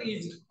constant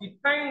is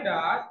defined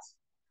as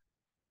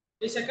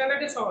এই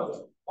সেকেন্ডটি সহজ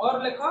और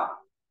লেখো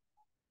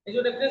এই যে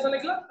ডেফিনেশন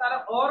লিখলো তার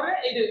और রে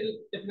এই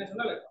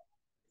ডেফিনেশনটা লেখো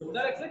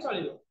দুটা লিখলে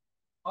চলিব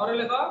और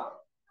লেখো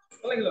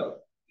লিখলো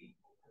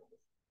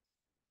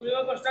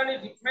equilibrium constant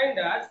is defined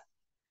as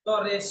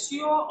the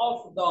ratio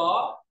of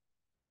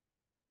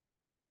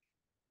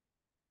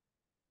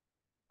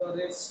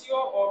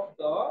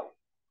the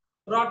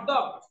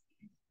product,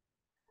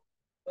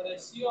 the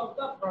ratio of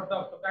the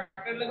product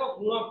bracket লেখো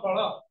গুণফল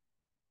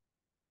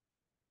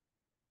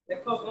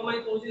লেখো কমাই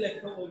কইছি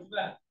লেখো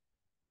বুঝবা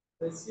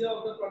ratio of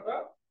the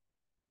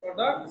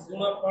product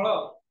গুণফল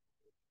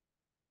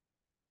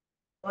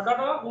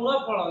product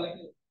গুণফল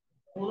লেখো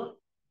গুণ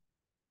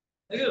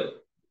লিখো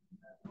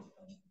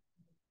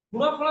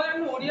गुणफल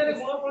जानि ओडिया रे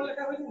गुणफल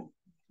लेखा होइनि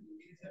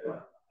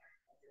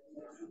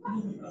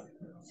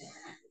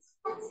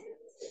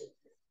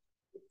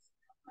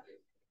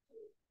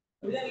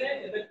ओडिया ले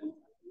देखु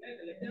ले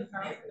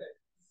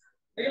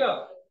देखलो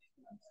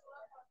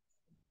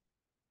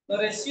the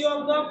ratio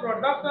of the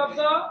product of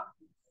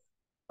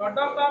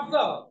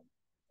the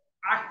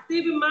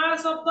active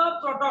mass of the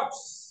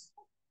products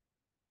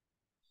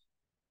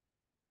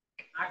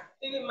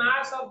active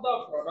mass of the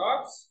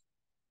products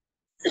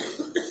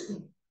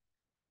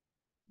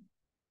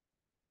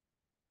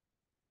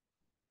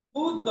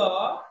to the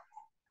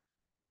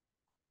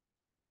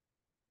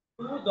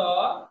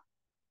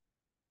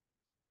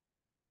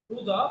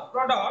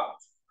product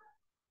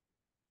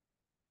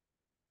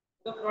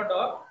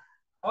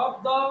of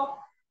the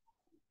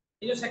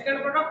ये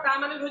सेकंड प्रोडक्ट ता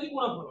माने होजी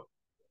गुणफल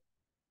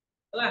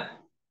हला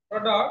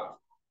product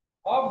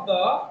of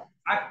the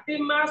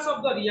active mass of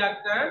the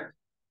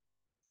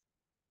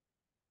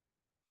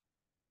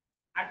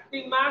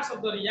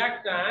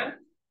reactant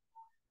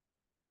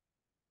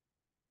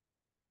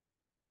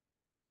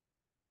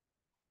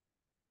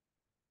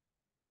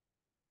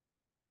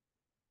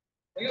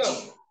देखो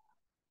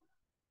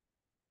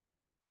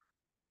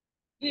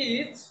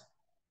each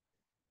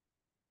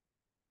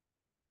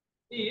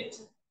each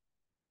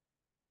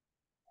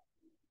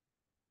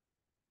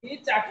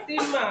each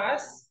active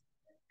mass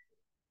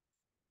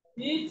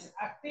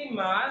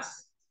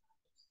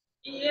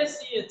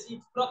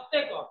ESEH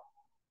प्रत्येक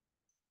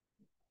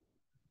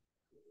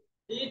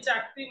each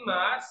active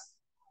mass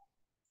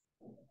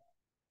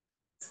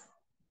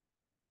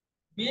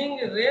being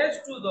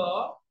raised to the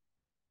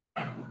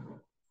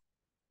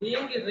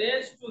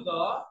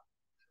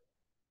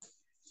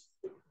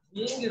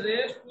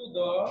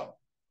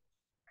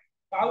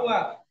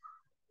power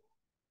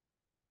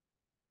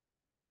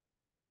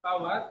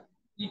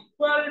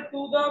equal to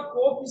the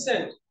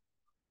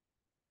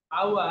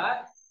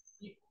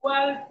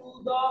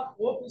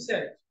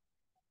coefficient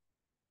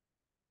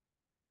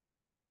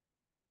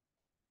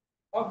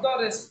of the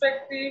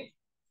respective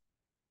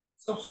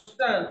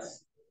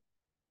substance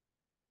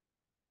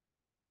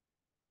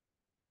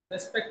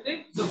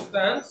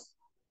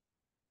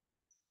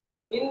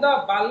in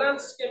the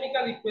balanced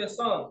chemical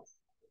equation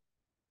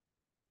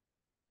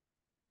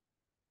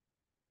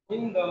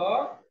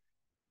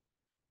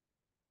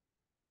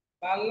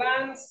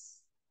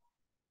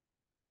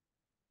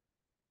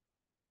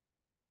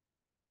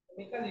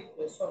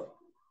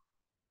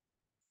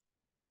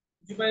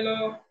बुझी pilo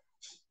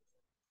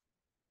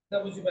ना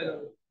बुझी pilo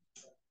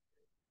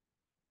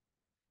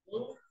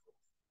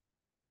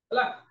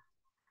हला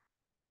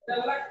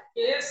हला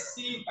KC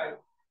पाइ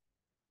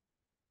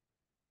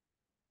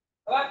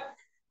हला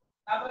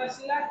तापर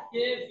आसीला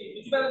KP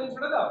बुझी पाइलो जिन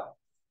छडा तो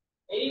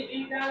एई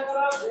दिटांकर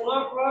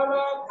गुणफलर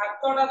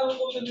घातटा जो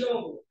कहउछन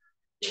तुमको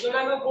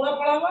इजोनाक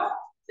गुणफल हबो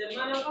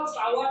सेमानक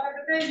पावरटा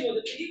केते हियो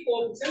जति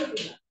कोएफिशिएंट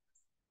होला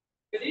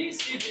यदि C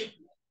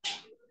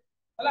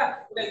हला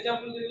ଗୋଟେ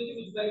एग्जांपल दे दउची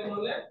बुझी पाइलो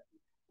नले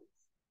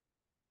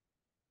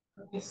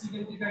KC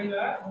केमति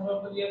काइबा मोर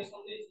रिएक्शन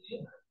देछि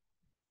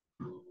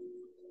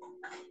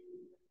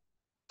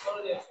और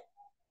रिएक्शन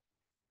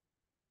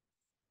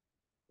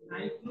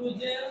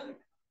नाइट्रोजन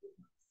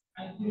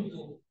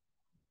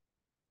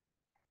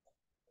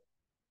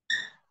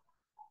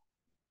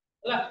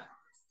हला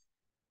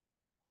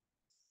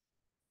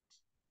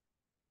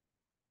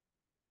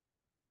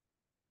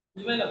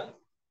बुझिपाइलो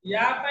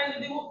या पाई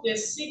यदि मु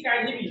केसी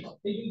काढिबी ए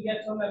जो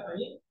रिएक्शन ला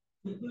पाई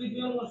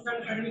इक्विलिब्रियम कांस्टेंट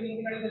काढिबी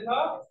केमति काढि देखो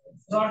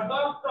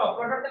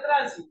प्रोडक्ट केतरा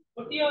अछि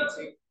गोटी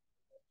अछि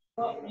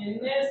तो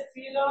NH3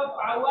 रो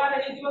पावर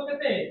हे जिवो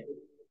केते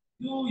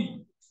 2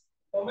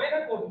 कमाइना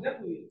कोबिना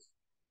 2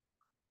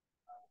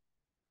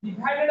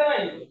 divided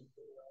by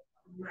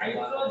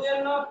nitrogen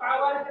row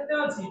power केते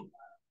अछि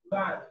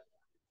 1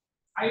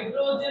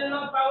 हाइड्रोजन रो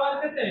पावर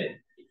केते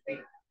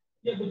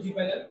ये बुझी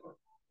पाइले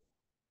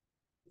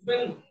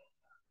बेन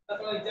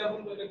तापर एग्जांपल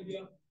को लिख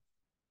दियो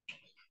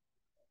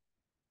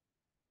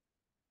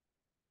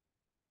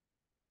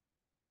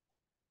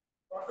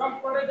प्रोडक्ट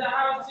परे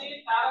जहा अछि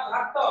तार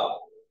घात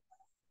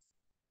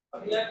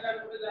रिएक्टेंट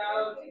परे जहा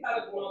अछि तार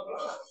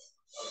गुणफल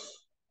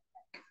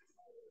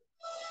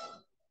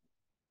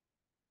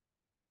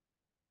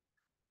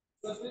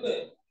तो सुने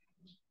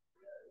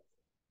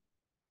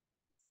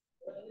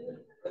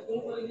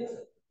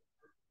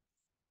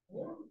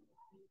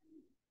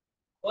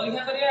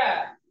परीक्षा करिया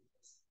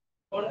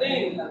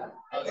बॉन्डिंग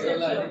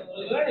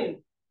लर्निंग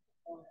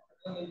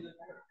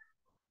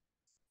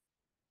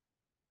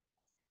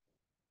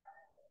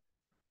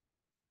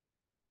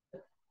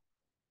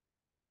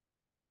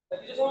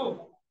देखियो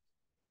सब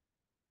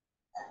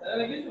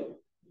तारे लिखियो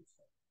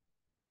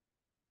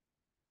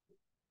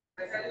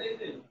कैसा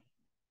लिखते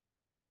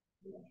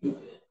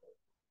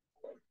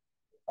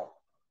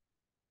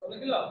तो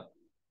लिखलो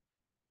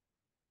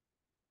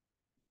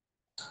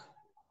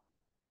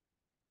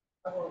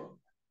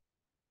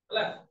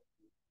हला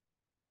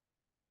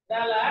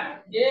डाला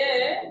ए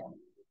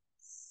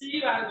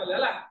सी बाहर करले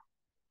हला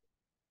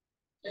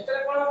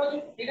एतरे कोन हो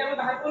एटा हम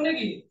बाहर करले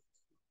की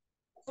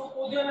तो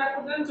कोदियो ना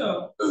को जानছো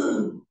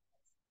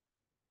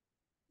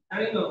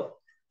ଜାଣିନ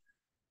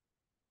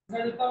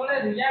ଯେତେବେଳେ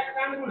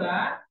ରିଆକ୍ଟାଣ୍ଟ ଗୁଡା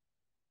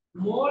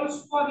ମୋଲ୍ସ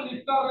पर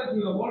ଲିଟର ରେ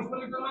ଥିବ ମୋଲ୍ସ पर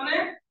ଲିଟର ମାନେ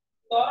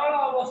तरल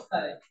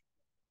ଅବସ୍ଥାରେ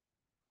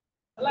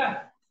ହେଲା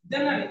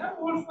ଜେନେରାଲି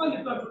ମୋଲ୍ସ पर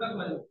ଲିଟର ଯୋଟା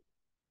କହିବ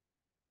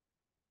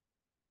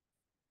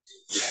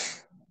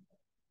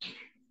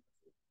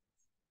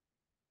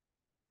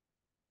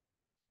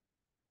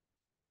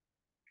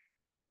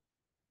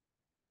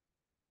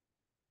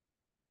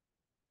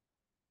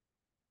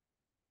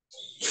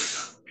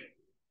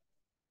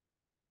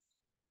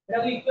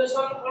एटा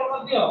इक्वेशन कोन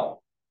कर दियो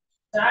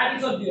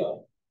 4 कर दियो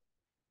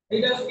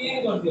एटा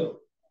 3 कर दियो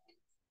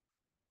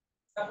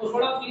ताको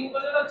 16 3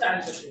 कर दियो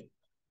 4 कर दियो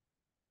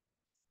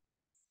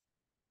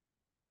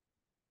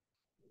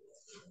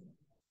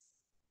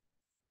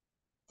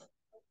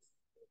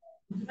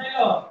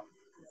बुझाइलो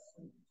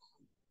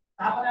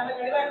तापर हमें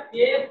कहबा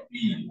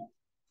केपी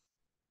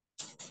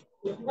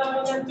केपी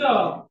हम जानछो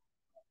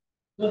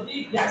যদি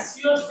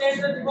গ্যাসীয় স্টেট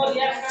রে দিব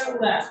রিঅ্যাক্টর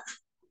গুড়া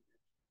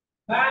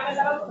বা ଆମେ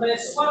ତାର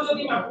ପ୍ରେସର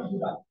ଯଦି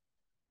ମାପୁଥିବା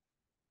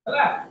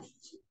ହେଲା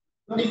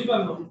ତ ବୁଝି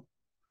ପାରୁନ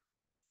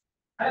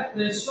ଆରେ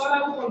ପ୍ରେସର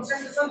ଆଉ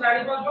କନସେଣ୍ଟ୍ରେସନ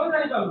ଜାଣି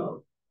ପାରୁନ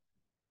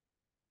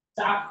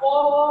ଚାପ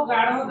ଓ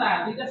ଗାଢତା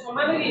ଦିଟା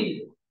ସମାନ କି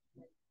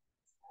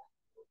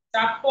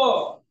ଚାପ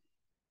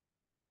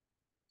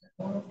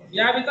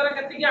या ভিতরে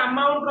কেତିକି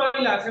अमाउंट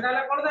ରହିଲା সেটা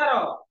ହେଲା কোন ତାର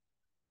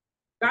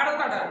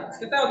ଗାଢତାଟା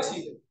କେତେ ଅଛି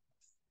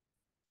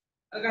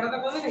আর ଗାଢତା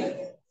କହିନି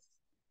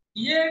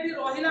ଇଏ ଏଠି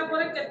ରହିଲା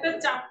ପରେ କେତେ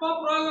ଚାପ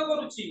ପ୍ରୟୋଗ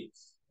କରୁଛି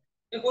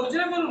ଏ କରୁଛି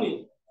ନା କରୁନି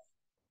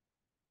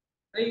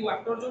এই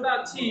ওয়াଟর ଯୋଉଟା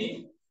ଅଛି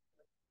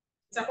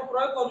ଚାପ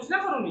ପ୍ରୟୋଗ କରୁଛି ନା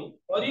କରୁନି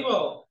କରିବ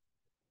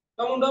ତ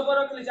ମୁଣ୍ଡ ଉପରେ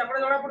ରଖିଲି ଚାପଟା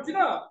ଜଣା ପଡୁଛି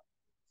ତ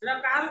ସେଟା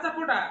କାହାର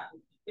ଚାପଟା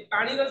ଏ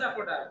ପାଣିର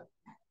ଚାପଟା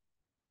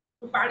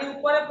ତୁ ପାଣି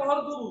ଉପରେ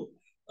ପହରୁଥିବୁ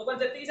ତ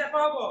ଯେତିକି ଚାପ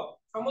ହବ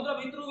ସମୁଦ୍ର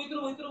ଭିତରୁ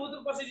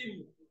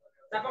ପଶିଯିବୁ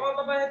ଚାପ କଣ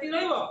ତ ଏତିକି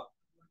ରହିବ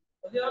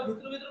ଯଦି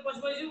ଭିତରୁ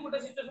ପଶିଯିବୁ ଗୋଟେ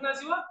ସିଚୁଏସନ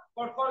ଆସିବ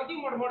କଡକଡ କି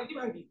ମଡମଡ କି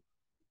ଭାଙ୍ଗି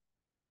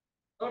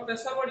ତ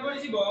ପ୍ରେସର ବଢି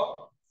ଯିବ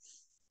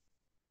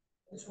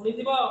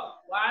ଶୁଣିଥିବ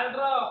ୱାର୍ଲଡ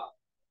ର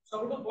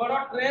ସବୁଠୁ ବଡ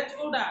ଟ୍ରେଞ୍ଚ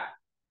କୋଉଟା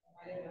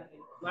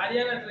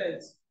ମାରିଆନା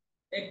ଟ୍ରେଞ୍ଚ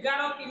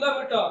 11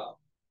 କିଲୋମିଟର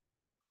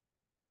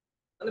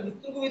ମାନେ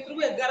ଭିତରକୁ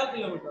 11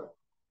 କିଲୋମିଟର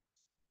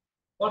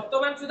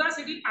ବର୍ତ୍ତମାନ ସୁଦ୍ଧା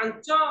ସେଠି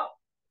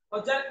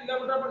 5000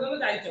 କିଲୋମିଟର ପର୍ଯ୍ୟନ୍ତ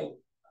ଯାଇଛନ୍ତି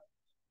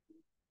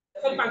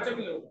 5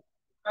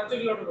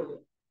 କିଲୋମିଟର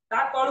ତା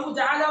ତଳକୁ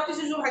ଯାହା ଯାଉଛି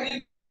ସେ ସବୁ ଭାଙ୍ଗି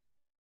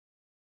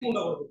ମୁଣ୍ଡ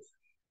କରିଦଉଛି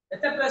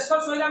ଏତେ ପ୍ରେସର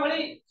ସହିଲା ଭଳି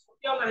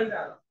ଶକ୍ତି ଆଉ ନାହିଁ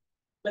ତାର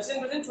ମେସିନ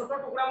ଛୋଟ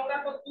ଟୁକଡ଼ା ମୁଣ୍ଡା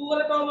ତୁ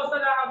ଗଲେ ତ ଅବସ୍ଥା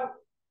ଯାହା ହବ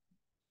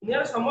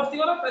ଦୁନିଆରେ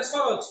ସମସ୍ତଙ୍କର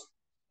ପ୍ରେସର ଅଛି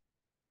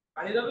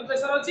ପାଣିର ବି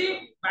ପ୍ରେସର ଅଛି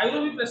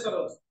ବାୟୁର ବି ପ୍ରେସର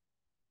ଅଛି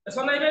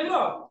ପ୍ରେସର ନାହିଁ ବାୟୁର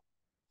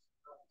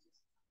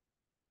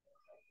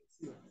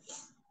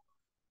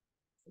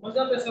ସମସ୍ତ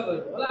ପ୍ରେସର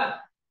ରହିବ ହେଲା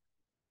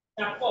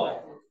ଚାପ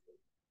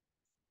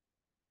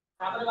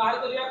ତାପରେ ବାହାର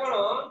କରିବା କଣ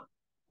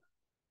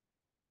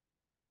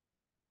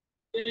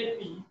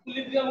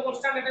इक्विलिब्रियम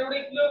कांस्टेंट एटा ଗୋଟେ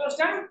इक्विलिब्रियम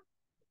कांस्टेंट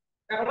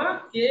କାରଣ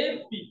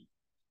kp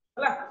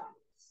ହେଲା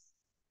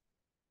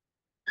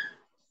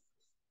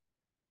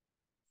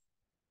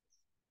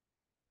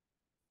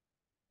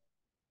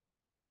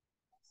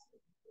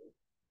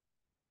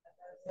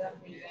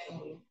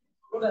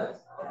କୋଟା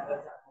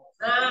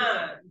ନା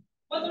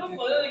ମୁଁ ତମକୁ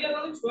କହିବ ଦେଖିଆ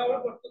ତମେ ଛୁଆ ବେଳ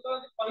ପଢୁଛ ତ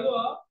କହିବ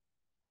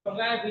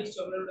ଟଙ୍କା ବିଚ୍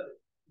ଚକଲେଟ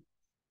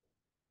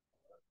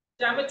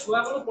ଯେ ଆମେ ଛୁଆ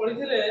ବେଳ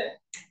ପଢିଥିଲେ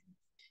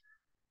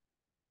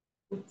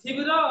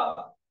ପୃଥିବୀର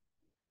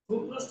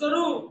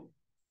ଭୂପୃଷ୍ଠରୁ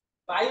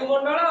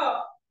ବାୟୁମଣ୍ଡଳ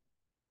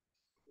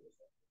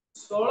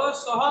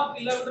 1600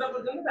 किलोमीटर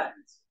पर्यंत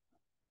व्यापिଛି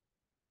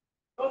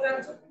तो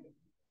ଜାଣିଛ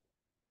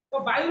तो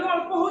ବାୟୁର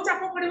ଅଳ୍ପ ହଉ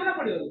ଚାପ ପଡିବ ନା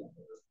ପଡିବନି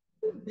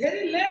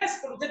very less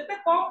ପଡୁ ଯେତେ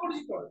କମ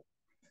ପଡୁଛି ପଡୁ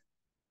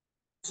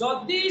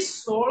ଯଦି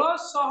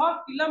 1600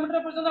 किलोमीटर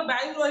पर्यंत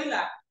ବାୟୁ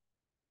ରହିଲା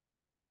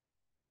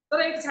ତ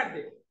ଏଇଠି ଛାଡି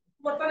ଦେ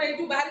ବର୍ତ୍ତମାନ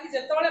ଏଇଠୁ ବାହାରିକି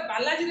ଯେତେବେଳେ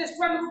ବାଲାଜୀ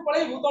ରେଷ୍ଟୁରାଣ୍ଟ କୁ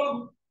ପଳେଇବୁ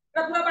ତଳକୁ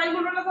এটা ପୁରା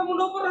ବାୟୁମଣ୍ଡଳ ତ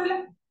ମୁଣ୍ଡ ଉପରେ ରହିଲା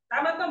ତା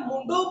ମାନେ ତ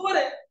ମୁଣ୍ଡ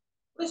ଉପରେ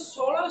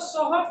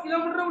 1600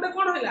 किलोमीटर ଗୋଟେ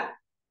କଣ ହେଲା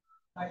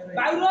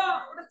ବାୟୁର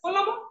ଗୋଟେ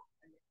କଲମ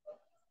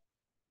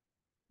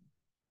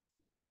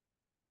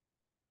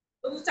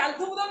तो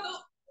ଚାଲୁଥିବୁ ତ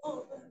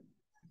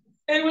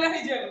ଏଇଭଳିଆ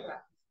ହେଇଯିବା କଥା